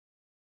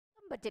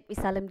Budget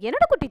விசாலம்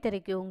என்னோட குட்டி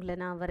திரைக்கு உங்களை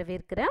நான்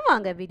வரவேற்கிறேன்.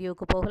 வாங்க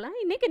வீடியோவுக்கு போகலாம்.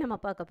 இன்றைக்கி நம்ம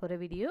பார்க்க போகிற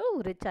வீடியோ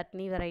ஒரு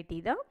சட்னி வெரைட்டி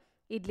தான்.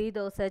 இட்லி,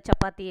 தோசை,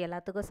 சப்பாத்தி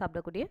எல்லாத்துக்கும்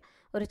சாப்பிடக்கூடிய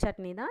ஒரு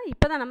சட்னி தான்.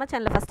 இப்போ தான் நம்ம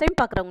சேனலை ஃபஸ்ட் டைம்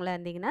பார்க்குறவங்களா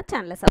இருந்தீங்கன்னா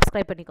சேனலை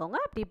சப்ஸ்கிரைப் பண்ணிக்கோங்க.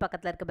 அப்படி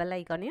பக்கத்தில் இருக்க பெல்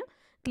ஐக்கானையும்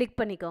கிளிக்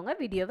பண்ணிக்கோங்க.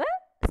 வீடியோவை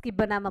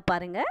ஸ்கிப் பண்ணாமல்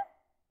பாருங்கள்.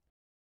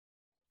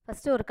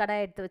 ஃபஸ்ட்டு ஒரு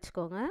கடாய் எடுத்து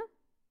வச்சுக்கோங்க.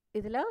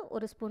 இதில்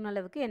ஒரு ஸ்பூன்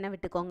அளவுக்கு எண்ணெய்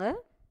விட்டுக்கோங்க.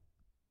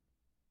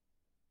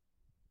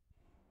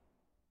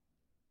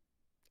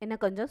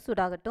 எண்ணெய் கொஞ்சம்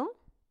சூடாகட்டும்.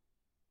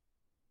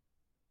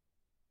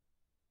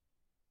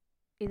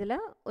 இதில்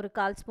ஒரு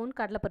 1/4 ஸ்பூன்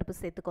கடலைப்பருப்பு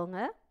சேர்த்துக்கோங்க.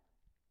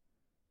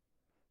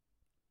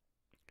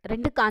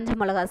 2 காஞ்ச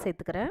மிளகா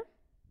சேர்த்துக்கிறேன்.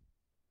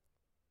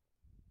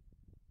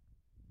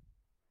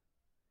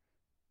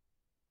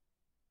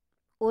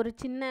 ஒரு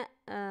சின்ன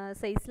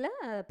சைஸில்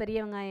பெரிய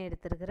வெங்காயம்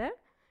எடுத்துருக்கிறேன்.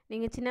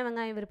 நீங்கள் சின்ன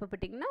வெங்காயம்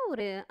விருப்பப்பட்டிங்கன்னா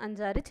ஒரு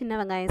 5-6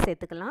 சின்ன வெங்காயம்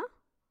சேர்த்துக்கலாம்.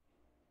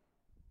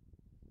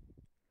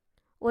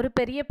 ஒரு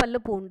பெரிய பல்லு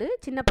பூண்டு,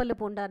 சின்ன பல்லு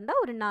பூண்டாக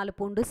இருந்தால் ஒரு 4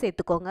 பூண்டு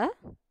சேர்த்துக்கோங்க.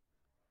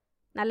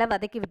 நல்லா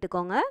வதக்கி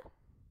விட்டுக்கோங்க.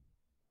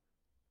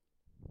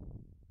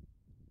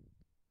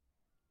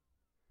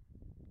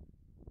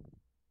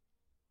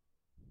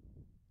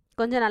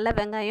 கொஞ்சம் நல்லா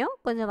வெங்காயம்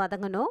கொஞ்சம்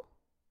வதங்கணும்.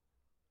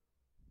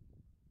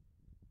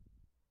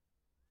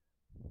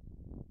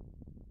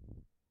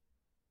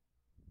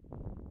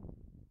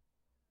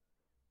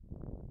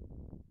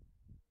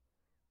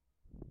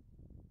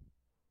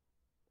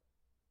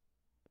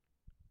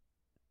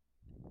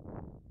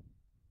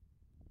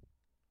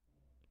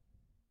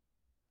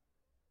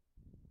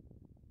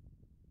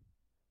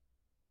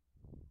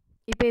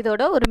 இப்போ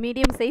இதோட ஒரு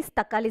மீடியம் சைஸ்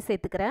தக்காளி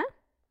சேர்த்துக்கிறேன்.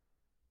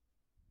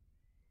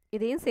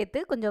 இதையும் சேர்த்து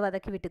கொஞ்சம்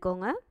வதக்கி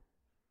விட்டுக்கோங்க.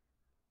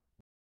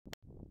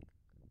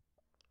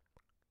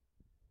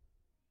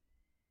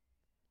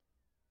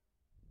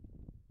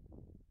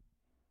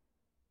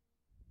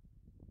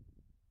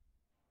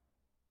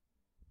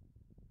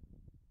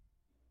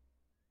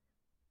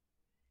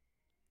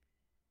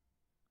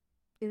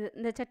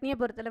 இந்த சட்னியை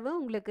பொறுத்தளவு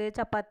உங்களுக்கு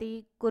சப்பாத்தி,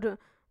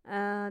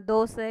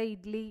 தோசை,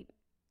 இட்லி,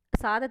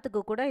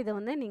 சாதத்துக்கு கூட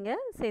இதை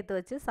நீங்கள் சேர்த்து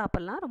வச்சு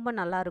சாப்பிட்லாம். ரொம்ப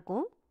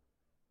நல்லாயிருக்கும்.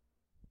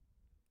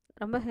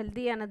 ரொம்ப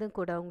ஹெல்த்தியானதும்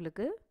கூட.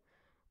 உங்களுக்கு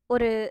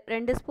ஒரு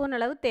 2 ஸ்பூன்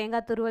அளவு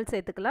தேங்காய் துருவல்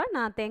சேர்த்துக்கலாம்.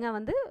 நான் தேங்காய்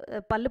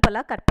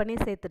பல்லாக கட் பண்ணி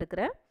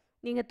சேர்த்துருக்குறேன்.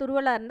 நீங்கள்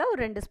துருவலாக இருந்தால்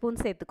ஒரு 2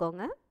 ஸ்பூன்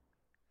சேர்த்துக்கோங்க.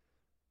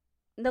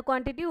 இந்த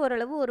குவான்டிட்டி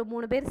ஓரளவு ஒரு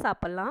 3 பேர்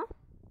சாப்பிட்லாம்.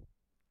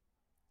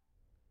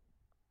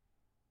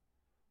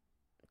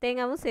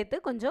 தேங்காயும் சேர்த்து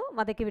கொஞ்சம்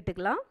வதக்கி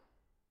விட்டுக்கலாம்.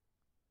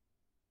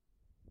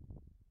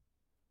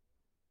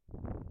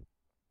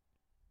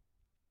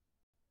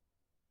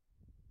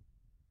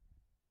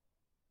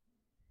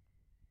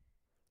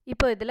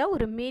 இப்போ இதில்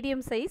ஒரு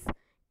மீடியம் சைஸ்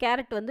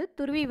கேரட்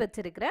துருவி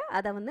வச்சுருக்கிறேன்.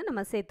 அதை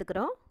நம்ம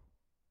சேர்த்துக்கிறோம்.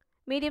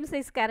 மீடியம்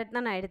சைஸ் கேரட்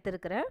தான் நான்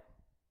எடுத்துருக்கிறேன்.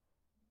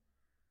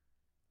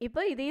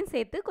 இப்போ இதையும்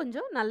சேர்த்து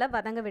கொஞ்சம் நல்லா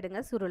வதங்க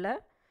விடுங்க. சுருளை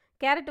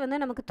கேரட்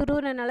நமக்கு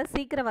துருவுறனால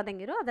சீக்கிரம்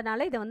வதங்கிடும்.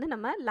 அதனால் இதை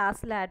நம்ம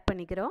லாஸ்ட்டில் ஆட்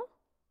பண்ணிக்கிறோம்.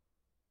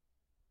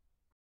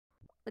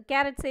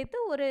 கேரட் சேர்த்து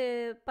ஒரு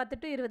 10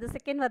 to 20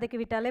 செகண்ட் வதக்கி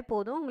விட்டாலே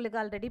போதும்.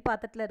 உங்களுக்கு ஆல்ரெடி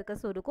பாத்திரத்தில் இருக்க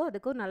சூடுக்கும்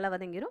அதுக்கும் நல்லா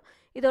வதங்கிடும்.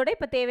 இதோட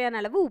இப்போ தேவையான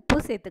அளவு உப்பு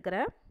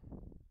சேர்த்துக்கிறேன்.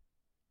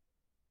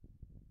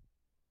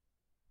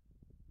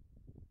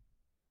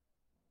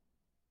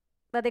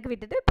 வதக்கி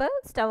விட்டுட்டு இப்போ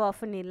ஸ்டவ்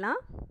ஆஃப் பண்ணிடலாம்.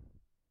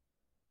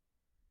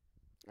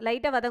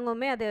 லைட்டாக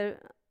வதங்கவுமே அது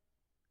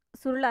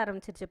சுருள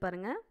ஆரம்பிச்சிருச்சு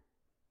பாருங்கள்.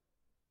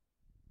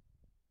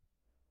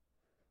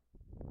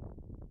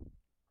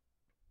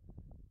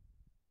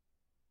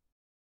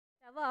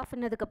 ஸ்டவ் ஆஃப்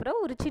பண்ணதுக்கப்புறம்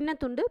ஒரு சின்ன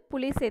துண்டு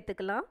புளி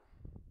சேர்த்துக்கலாம்.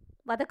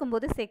 வதக்கும்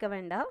போது சேர்க்க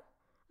வேண்டாம்.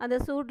 அந்த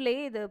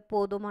சூட்லேயே இது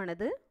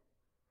போதுமானது.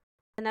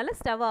 அதனால்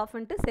ஸ்டவ் ஆஃப்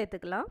பண்ணிட்டு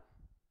சேர்த்துக்கலாம்.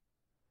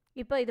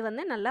 இப்போ இது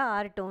நல்லா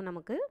ஆறட்டும்.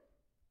 நமக்கு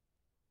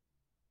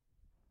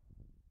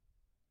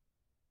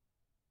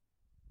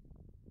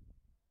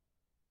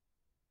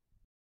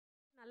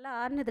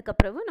நல்லா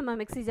ஆறினதுக்கப்புறம் நம்ம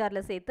மிக்ஸி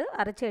ஜாரில் சேர்த்து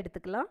அரைச்சி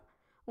எடுத்துக்கலாம்.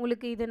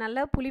 உங்களுக்கு இது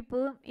நல்லா புளிப்பு,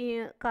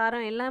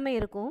 காரம் எல்லாமே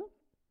இருக்கும்.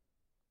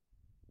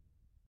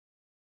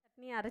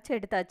 சட்னி அரைச்சி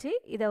எடுத்தாச்சு.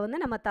 இதை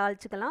நம்ம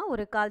தாளிச்சுக்கலாம்.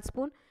 ஒரு 1/4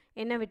 ஸ்பூன்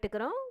எண்ணெய்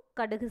விட்டுக்கிறோம்.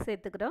 கடுகு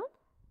சேர்த்துக்கிறோம்.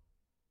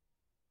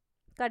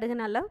 கடுகு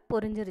நல்லா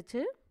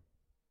பொரிஞ்சிருச்சு.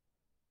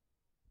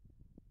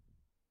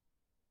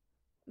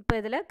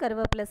 இப்போ இதில்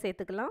கருவேப்பிலை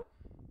சேர்த்துக்கலாம்.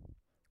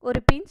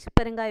 ஒரு பிஞ்ச்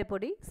பெருங்காய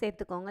பொடி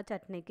சேர்த்துக்கோங்க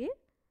சட்னிக்கு.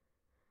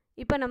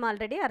 இப்போ நம்ம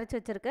ஆல்ரெடி அரைச்சி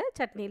வச்சுருக்க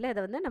சட்னியில்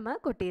இதை நம்ம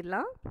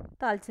கொட்டிடலாம்.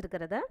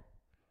 தாளிச்சிருக்கிறத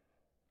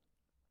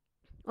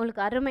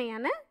உங்களுக்கு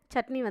அருமையான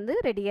சட்னி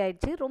ரெடி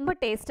ஆயிடுச்சு. ரொம்ப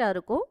டேஸ்ட்டாக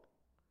இருக்கும்.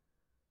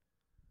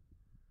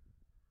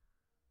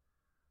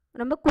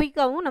 ரொம்ப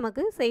குயிக்காகவும்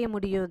நமக்கு செய்ய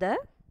முடியும். இதை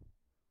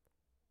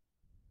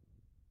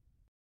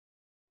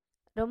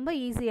ரொம்ப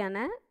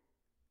ஈஸியான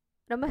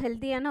ரொம்ப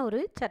ஹெல்த்தியான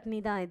ஒரு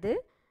சட்னி தான் இது.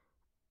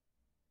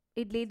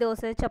 இட்லி,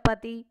 தோசை,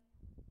 சப்பாத்தி,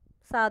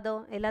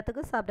 சாதம்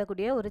எல்லாத்துக்கும்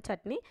சாப்பிடக்கூடிய ஒரு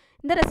சட்னி.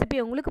 இந்த ரெசிபி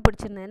உங்களுக்கு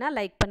பிடிச்சிருந்ததுன்னா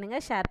லைக்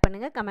பண்ணுங்கள், ஷேர்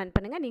பண்ணுங்கள், கமெண்ட்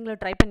பண்ணுங்கள்.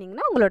 நீங்களும் ட்ரை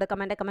பண்ணிங்கன்னா உங்களோட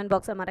கமெண்ட்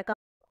பாக்ஸை மறக்காம.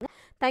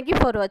 தேங்க்யூ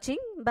ஃபார்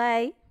வாட்சிங்.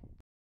 பை.